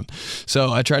James Bond.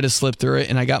 So I tried to slip through it,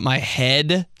 and I got my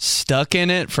head stuck in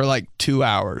it for like 2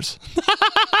 hours.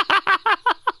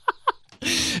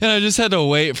 And I just had to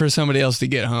wait for somebody else to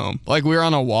get home. Like we were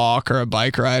on a walk or a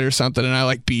bike ride or something, and I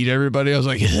like beat everybody. I was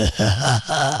like,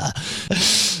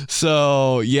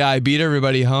 so yeah, I beat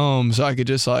everybody home so I could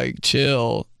just like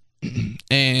chill.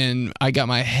 And I got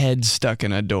my head stuck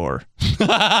in a door.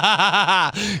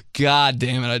 God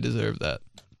damn it, I deserve that.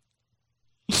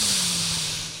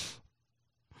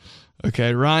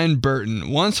 Okay, Ryan Burton.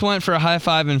 Once went for a high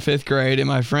five in 5th grade, and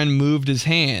my friend moved his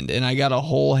hand, and I got a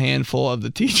whole handful of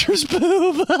the teacher's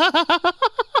boob.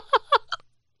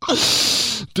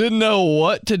 Didn't know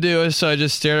what to do, so I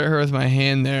just stared at her with my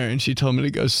hand there, and she told me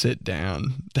to go sit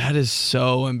down. That is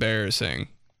so embarrassing.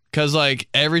 Because, like,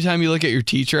 every time you look at your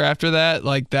teacher after that,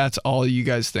 like, that's all you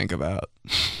guys think about.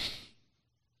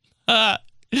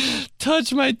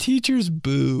 Touch my teacher's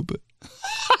boob.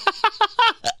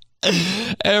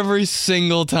 Every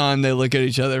single time they look at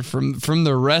each other from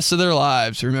the rest of their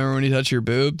lives. Remember when you touch your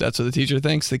boob? That's what the teacher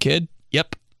thinks. The kid?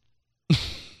 Yep.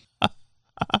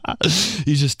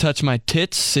 You just touch my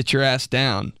tits, sit your ass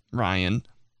down, Ryan.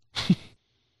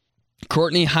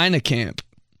 Courtney Heinekamp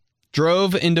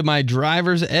drove into my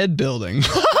driver's ed building.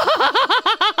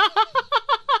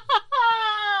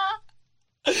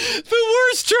 The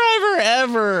worst driver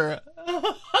ever.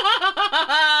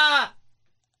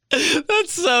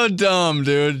 That's so dumb,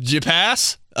 dude. Did you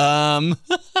pass?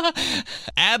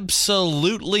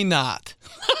 Absolutely not.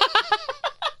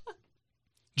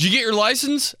 Did you get your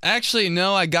license? Actually,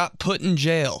 no, I got put in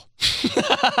jail.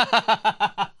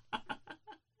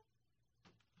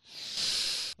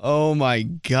 Oh my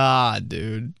God,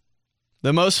 dude.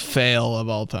 The most fail of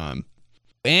all time.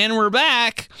 And we're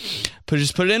back.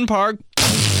 Just put it in park.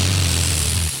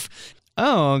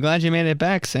 Oh, glad you made it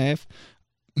back safe.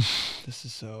 This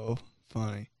is so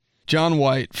funny. John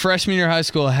White, freshman year of high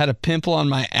school, had a pimple on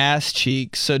my ass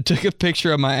cheek, so took a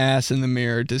picture of my ass in the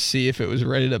mirror to see if it was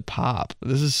ready to pop.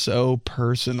 This is so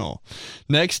personal.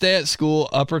 Next day at school,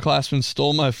 upperclassmen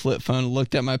stole my flip phone,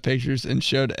 looked at my pictures, and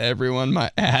showed everyone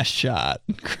my ass shot.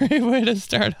 Great way to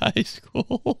start high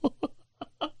school.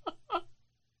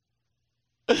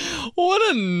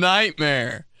 What a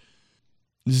nightmare.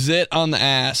 Zit on the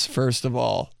ass, first of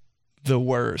all. The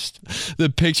worst. The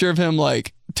picture of him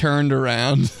like turned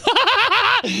around.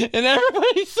 And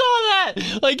everybody saw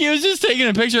that. Like he was just taking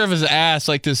a picture of his ass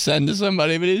like to send to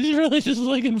somebody, but he's really just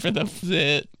looking for the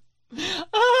zit.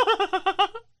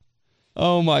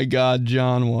 Oh my God,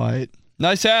 John White.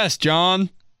 Nice ass, John.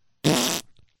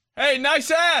 Hey, nice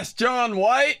ass, John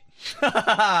White.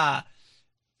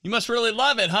 You must really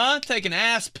love it, huh? Taking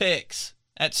ass pics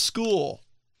at school.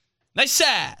 Nice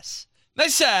ass.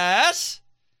 Nice ass.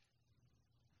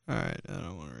 All right, I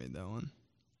don't want to read that one.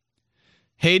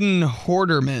 Hayden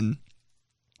Horderman.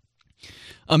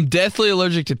 I'm deathly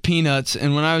allergic to peanuts,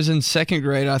 and when I was in 2nd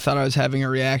grade, I thought I was having a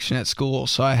reaction at school,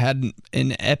 so I had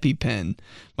an EpiPen.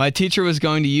 My teacher was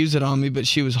going to use it on me, but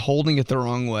she was holding it the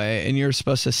wrong way, and you're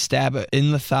supposed to stab it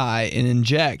in the thigh and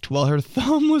inject. Well, her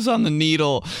thumb was on the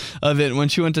needle of it. When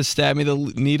she went to stab me, the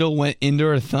needle went into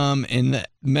her thumb, and the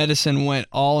medicine went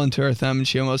all into her thumb, and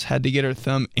she almost had to get her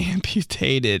thumb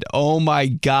amputated. Oh, my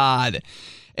God.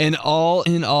 And all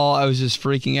in all, I was just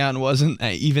freaking out and wasn't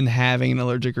even having an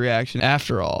allergic reaction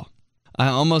after all. I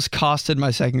almost costed my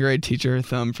 2nd grade teacher her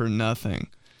thumb for nothing.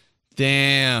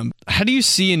 Damn. How do you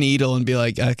see a needle and be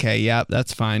like, okay, yeah,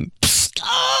 that's fine.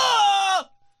 Ah!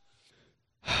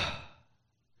 All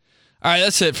right,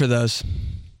 that's it for those.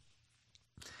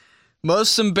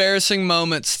 Most embarrassing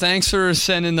moments. Thanks for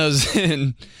sending those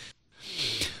in.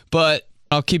 But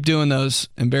I'll keep doing those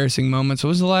embarrassing moments. What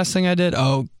was the last thing I did?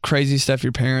 Oh, crazy stuff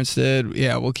your parents did.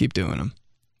 Yeah, we'll keep doing them.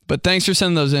 But thanks for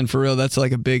sending those in, for real. That's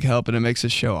like a big help, and it makes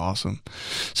this show awesome.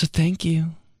 So thank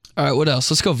you. All right, what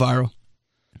else? Let's go viral.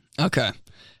 Okay.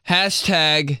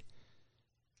 Hashtag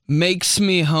makes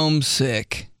me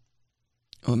homesick.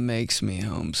 What makes me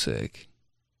homesick?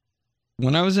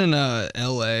 When I was in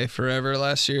LA forever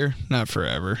last year, not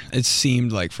forever, it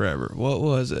seemed like forever. What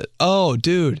was it? Oh,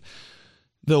 dude.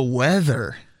 The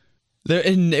weather.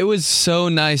 And it was so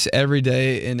nice every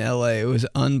day in LA. It was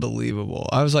unbelievable.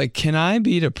 I was like, can I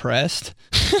be depressed?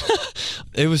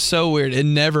 It was so weird. It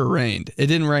never rained. It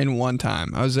didn't rain one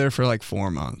time. I was there for like 4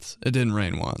 months. It didn't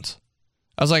rain once.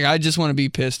 I was like, I just want to be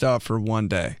pissed off for one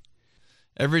day.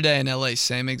 Every day in LA,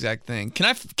 same exact thing. Can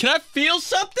I feel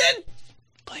something?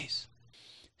 Please.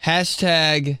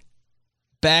 Hashtag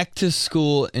Back to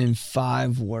school in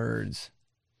 5 words.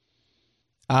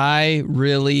 I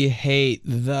really hate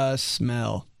the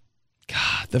smell.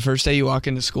 God, the first day you walk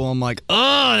into school, I'm like,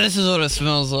 oh, this is what it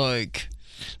smells like.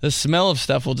 The smell of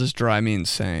stuff will just drive me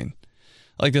insane.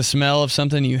 Like the smell of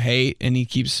something you hate and you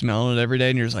keep smelling it every day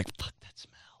and you're just like, fuck that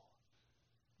smell.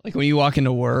 Like when you walk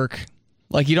into work,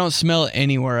 like you don't smell it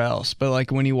anywhere else, but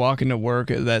like when you walk into work,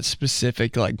 that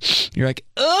specific, like, you're like,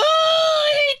 oh,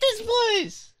 I hate this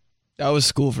place. That was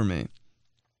school for me.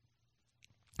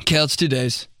 Okay, let's do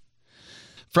days.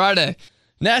 Friday,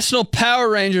 National Power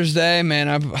Rangers Day. Man,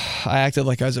 I acted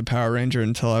like I was a Power Ranger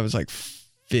until I was like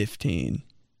 15.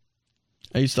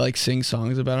 I used to like sing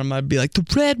songs about them. I'd be like, the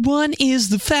red one is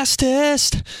the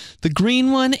fastest. The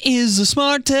green one is the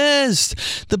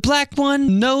smartest. The black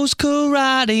one knows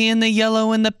karate. And the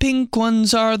yellow and the pink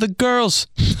ones are the girls.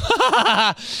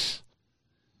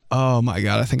 Oh my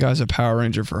God. I think I was a Power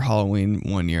Ranger for Halloween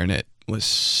one year and it was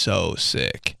so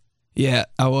sick. Yeah,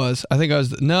 I was. I think I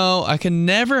was. No, I can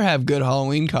never have good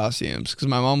Halloween costumes because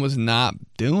my mom was not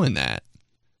doing that.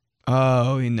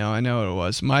 Oh, I know what it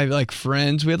was. My like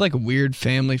friends, we had like weird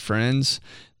family friends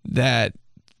that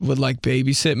would like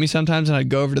babysit me sometimes, and I'd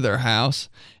go over to their house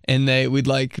and we'd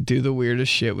like do the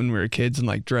weirdest shit when we were kids and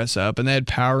like dress up, and they had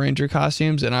Power Ranger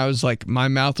costumes, and I was like, my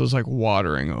mouth was like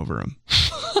watering over them.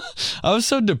 I was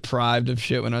so deprived of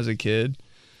shit when I was a kid.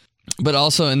 But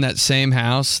also in that same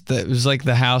house, that was like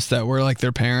the house that were like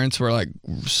their parents were like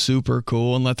super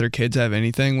cool and let their kids have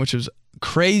anything, which was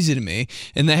crazy to me.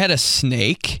 And they had a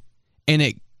snake and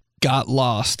it got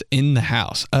lost in the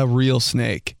house. A real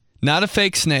snake, not a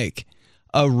fake snake,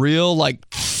 a real like,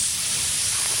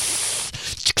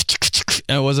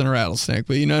 it wasn't a rattlesnake,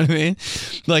 but you know what I mean?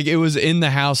 Like it was in the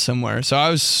house somewhere. So I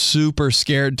was super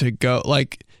scared to go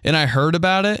like, and I heard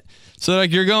about it. So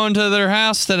like, you're going to their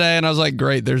house today, and I was like,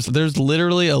 great. There's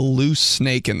literally a loose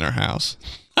snake in their house.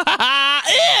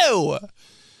 Ew.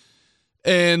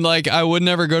 And like, I would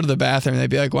never go to the bathroom. They'd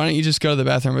be like, why don't you just go to the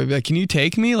bathroom? I'd be like, can you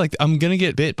take me? Like, I'm gonna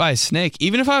get bit by a snake.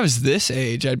 Even if I was this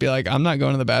age, I'd be like, I'm not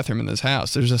going to the bathroom in this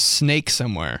house. There's a snake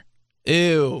somewhere.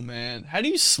 Ew, man. How do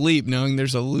you sleep knowing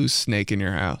there's a loose snake in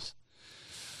your house?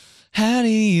 How do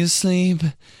you sleep?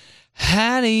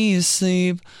 How do you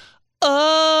sleep?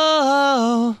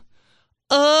 Oh.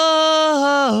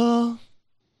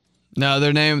 No,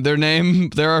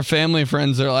 they're our family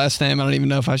friends. Their last name, I don't even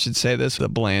know if I should say this, the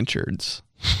Blanchards.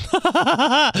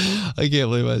 I can't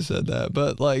believe I said that,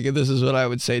 but like, this is what I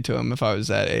would say to them if I was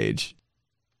that age.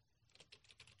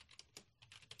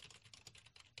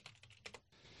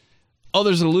 Oh,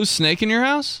 there's a loose snake in your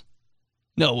house?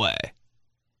 No way.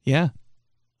 Yeah.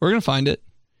 We're going to find it.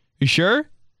 You sure?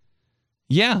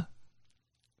 Yeah.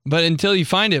 But until you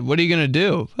find it, what are you going to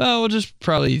do? Oh, we'll just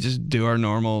probably just do our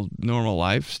normal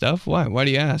life stuff. Why? Why do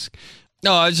you ask?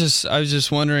 No, I was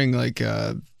just wondering, like,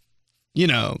 you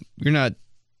know, you're not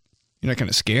kind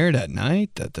of scared at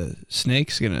night that the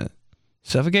snake's going to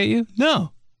suffocate you?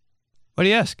 No. Why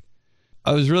do you ask?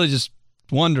 I was really just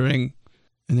wondering,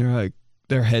 and they're like,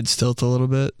 their heads tilt a little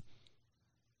bit.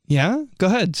 Yeah? Go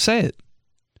ahead, say it.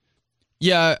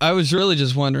 Yeah, I was really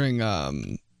just wondering, I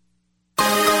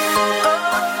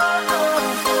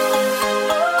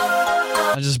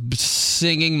was just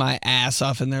singing my ass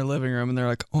off in their living room, and they're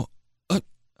like, oh,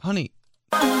 honey.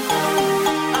 I'm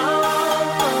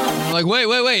like, wait.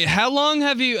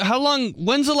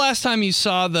 When's the last time you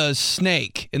saw the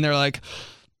snake? And they're like,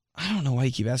 I don't know why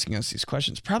you keep asking us these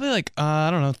questions. Probably like,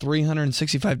 I don't know,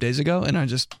 365 days ago. And I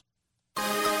just, I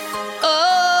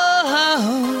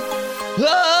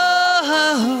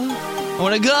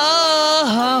want to go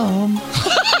home.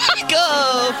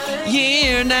 Go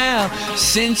here now.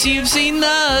 Since you've seen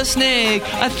the snake,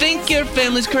 I think your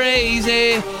family's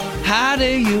crazy. How do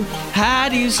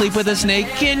you sleep with a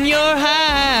snake in your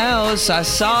house? I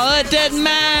saw it at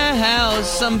my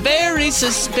house. I'm very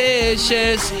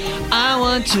suspicious. I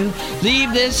want to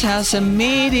leave this house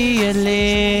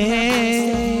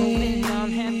immediately.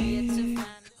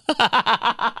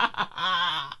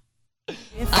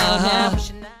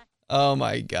 Oh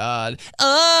my God.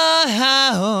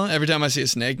 Oh, every time I see a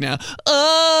snake now.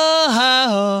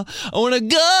 Oh, I want to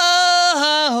go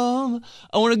home.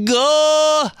 I want to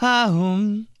go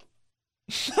home.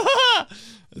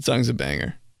 That song's a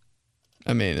banger.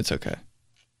 I mean, it's okay.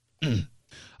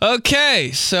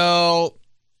 Okay, so,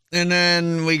 and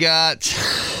then we got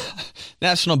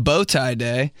National Bow Tie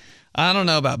Day. I don't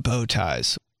know about bow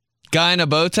ties. Guy in a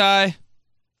bow tie?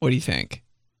 What do you think?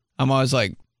 I'm always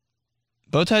like,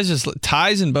 bow ties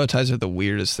ties and bow ties are the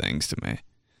weirdest things to me.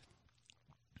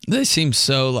 They seem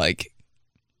so like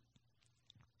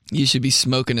you should be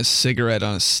smoking a cigarette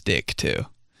on a stick too.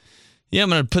 Yeah, I'm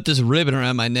going to put this ribbon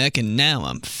around my neck, and now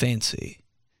I'm fancy.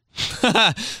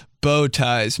 Bow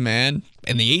ties, man.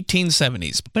 In the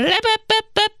 1870s.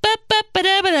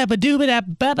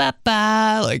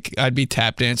 Like, I'd be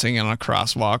tap dancing on a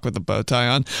crosswalk with a bow tie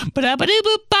on.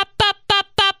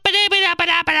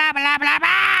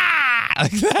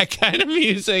 Like that kind of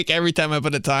music every time I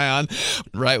put a tie on.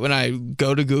 Right when I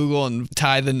go to Google and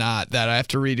tie the knot that I have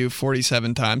to redo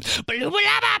 47 times.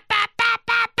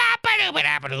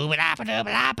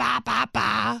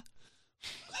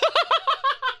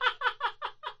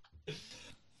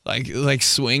 Like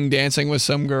swing dancing with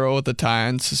some girl with a tie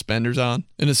and suspenders on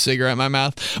and a cigarette in my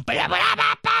mouth.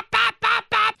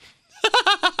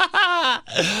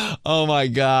 Oh my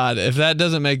God. If that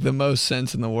doesn't make the most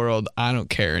sense in the world, I don't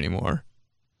care anymore.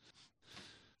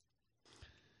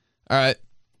 All right.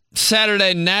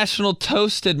 Saturday, National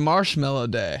Toasted Marshmallow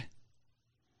Day.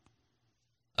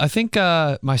 I think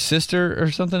my sister or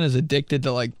something is addicted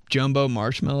to like jumbo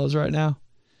marshmallows right now.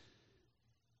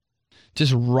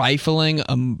 Just rifling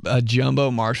a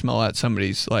jumbo marshmallow at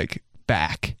somebody's like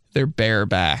back, their bare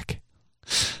back.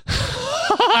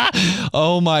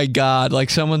 Oh my God. Like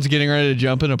someone's getting ready to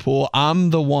jump in a pool. I'm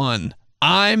the one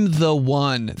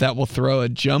that will throw a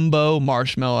jumbo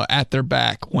marshmallow at their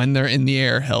back when they're in the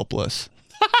air helpless.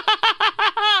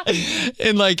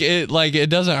 And it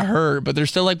doesn't hurt, but they're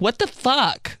still like, what the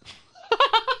fuck?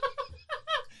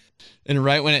 And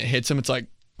right when it hits them, it's like,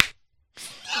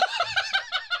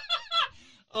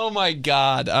 oh my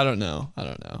God. I don't know.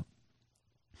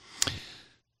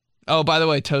 Oh, by the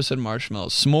way, toasted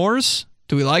marshmallows. S'mores?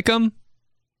 Do we like them?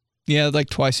 Yeah, like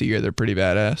twice a year. They're pretty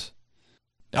badass.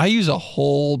 I use a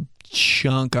whole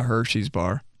chunk of Hershey's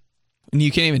bar. And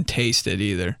you can't even taste it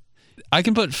either. I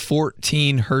can put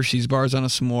 14 Hershey's bars on a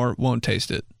s'more. Won't taste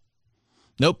it.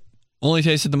 Nope. Only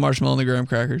tasted the marshmallow and the graham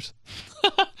crackers.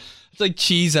 It's like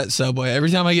cheese at Subway.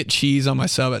 Every time I get cheese on my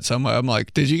sub at Subway, I'm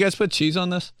like, did you guys put cheese on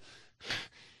this?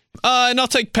 And I'll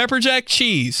take pepper jack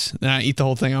cheese. And I eat the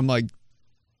whole thing. I'm like,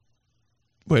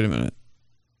 wait a minute.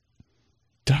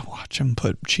 Did I watch them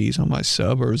put cheese on my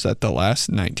sub, or was that the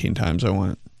last 19 times I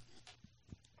went?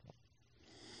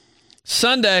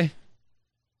 Sunday,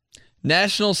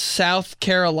 National South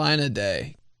Carolina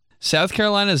Day. South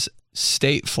Carolina's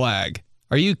state flag.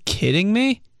 Are you kidding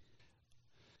me?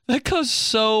 That goes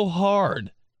so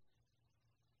hard.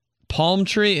 Palm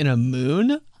tree and a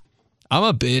moon? I'm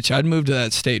a bitch. I'd move to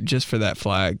that state just for that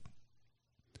flag.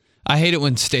 I hate it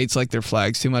when states like their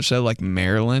flags too much. Though, like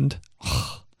Maryland.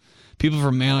 People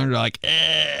from Maryland are like,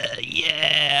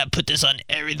 yeah, put this on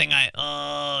everything I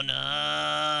own.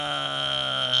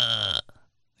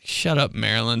 Shut up,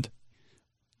 Maryland.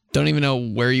 Don't even know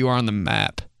where you are on the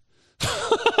map.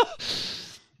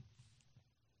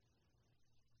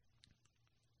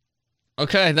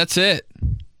 Okay, that's it.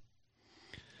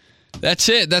 That's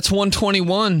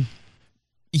 121.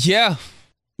 Yeah,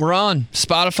 we're on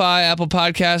Spotify, Apple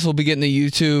Podcasts. We'll be getting the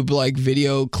YouTube like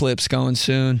video clips going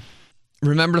soon.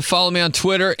 Remember to follow me on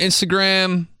Twitter,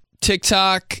 Instagram,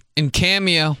 TikTok, and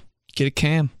Cameo. Get a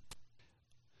cam.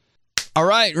 All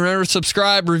right, remember to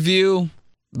subscribe, review,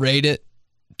 rate it.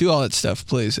 Do all that stuff,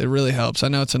 please. It really helps. I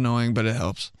know it's annoying, but it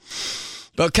helps.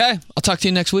 Okay, I'll talk to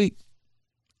you next week.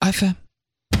 IFM.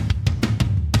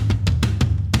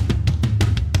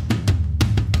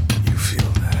 You feel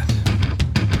that?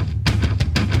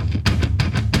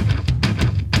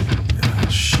 Oh,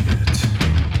 shit.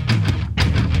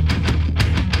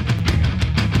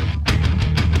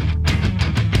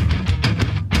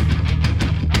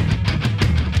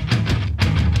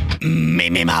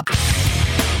 Mim up.